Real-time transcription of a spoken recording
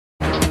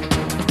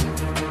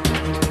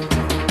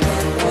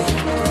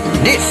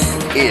This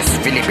is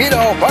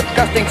Filipino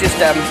Broadcasting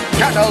System,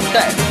 Channel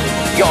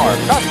 10, your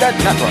trusted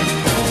network.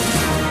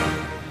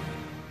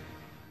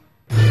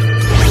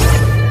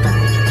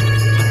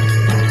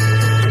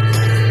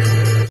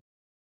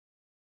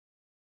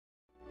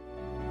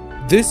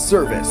 This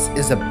service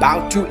is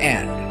about to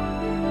end.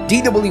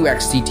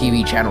 DWXT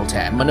TV Channel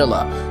 10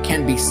 Manila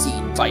can be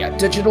seen via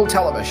digital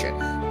television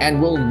and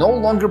will no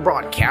longer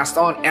broadcast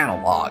on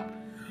analog.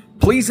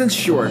 Please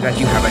ensure that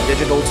you have a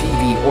digital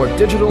TV or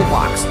digital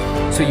box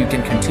so you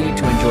can continue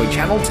to enjoy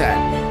Channel 10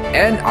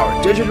 and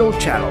our digital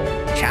channel,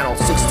 Channel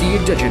 60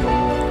 Digital.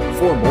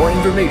 For more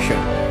information,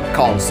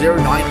 call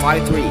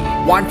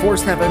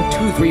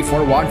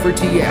 0953-147-2341 for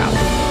TM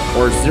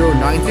or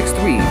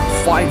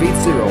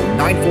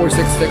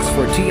 0963-580-9466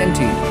 for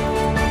TNT,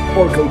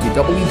 or go to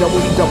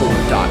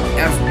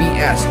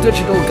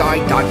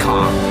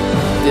www.fbsdigitalguide.com.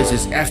 This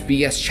is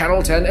FBS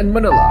Channel 10 in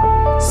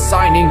Manila,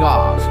 signing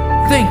off.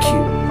 Thank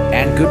you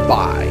and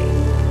goodbye.